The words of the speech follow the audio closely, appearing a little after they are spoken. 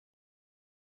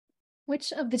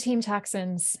Which of the team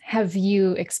toxins have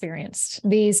you experienced?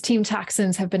 These team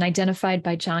toxins have been identified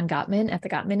by John Gottman at the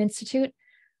Gottman Institute.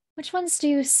 Which ones do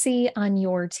you see on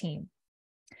your team?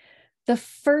 The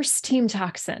first team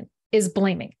toxin is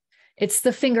blaming. It's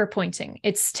the finger pointing.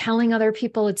 It's telling other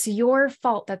people it's your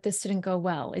fault that this didn't go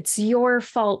well. It's your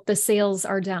fault the sales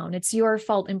are down. It's your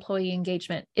fault employee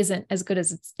engagement isn't as good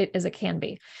as it can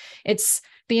be. It's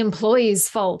the employee's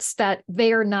fault that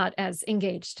they're not as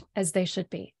engaged as they should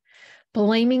be.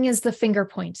 Blaming is the finger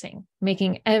pointing,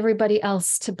 making everybody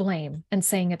else to blame and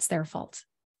saying it's their fault.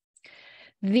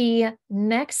 The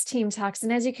next team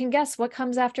toxin, as you can guess, what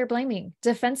comes after blaming?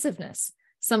 Defensiveness.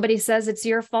 Somebody says it's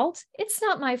your fault. It's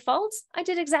not my fault. I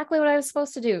did exactly what I was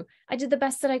supposed to do. I did the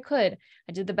best that I could.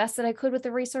 I did the best that I could with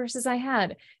the resources I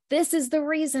had. This is the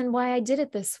reason why I did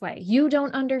it this way. You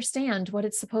don't understand what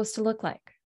it's supposed to look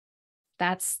like.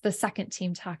 That's the second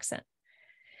team toxin.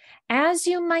 As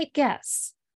you might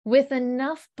guess, with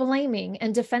enough blaming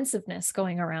and defensiveness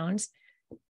going around,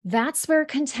 that's where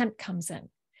contempt comes in.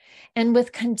 And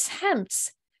with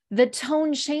contempt, the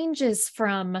tone changes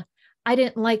from, I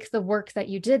didn't like the work that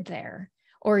you did there,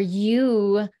 or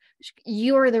you're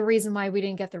the reason why we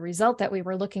didn't get the result that we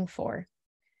were looking for,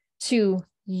 to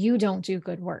you don't do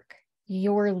good work.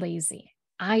 You're lazy.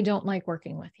 I don't like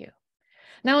working with you.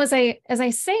 Now, as I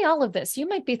say all of this, you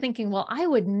might be thinking, well, I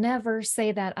would never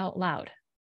say that out loud.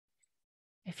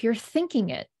 If you're thinking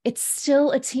it, it's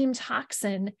still a team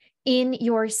toxin in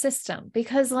your system,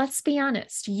 because let's be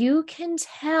honest, you can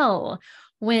tell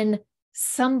when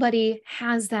somebody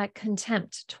has that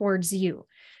contempt towards you.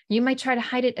 You might try to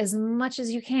hide it as much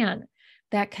as you can.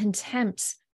 That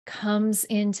contempt comes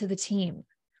into the team.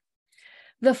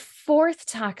 The fourth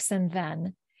toxin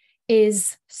then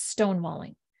is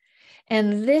stonewalling.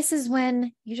 And this is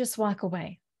when you just walk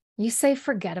away. You say,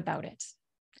 forget about it.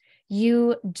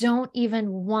 You don't even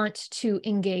want to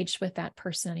engage with that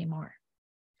person anymore.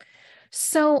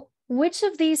 So which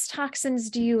of these toxins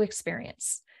do you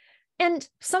experience? And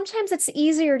sometimes it's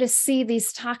easier to see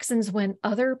these toxins when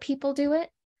other people do it.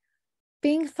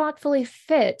 Being thoughtfully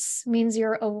fit means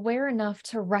you're aware enough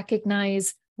to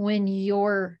recognize when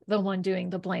you're the one doing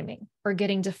the blaming or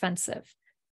getting defensive,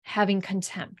 having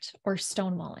contempt or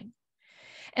stonewalling.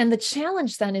 And the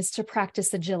challenge then is to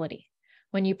practice agility.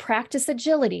 When you practice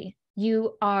agility,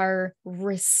 you are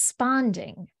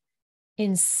responding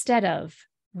instead of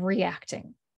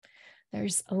reacting.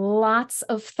 There's lots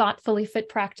of thoughtfully fit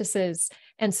practices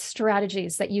and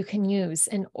strategies that you can use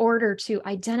in order to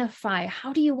identify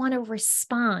how do you want to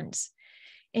respond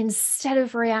instead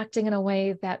of reacting in a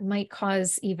way that might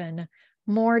cause even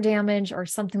more damage or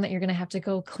something that you're going to have to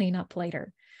go clean up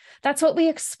later. That's what we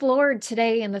explored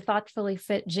today in the Thoughtfully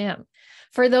Fit Gym.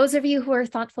 For those of you who are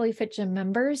Thoughtfully Fit Gym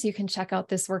members, you can check out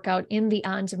this workout in the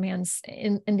on-demand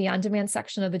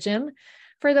section of the gym.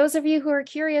 For those of you who are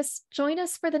curious, join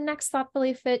us for the next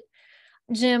Thoughtfully Fit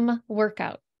Gym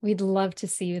workout. We'd love to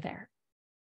see you there.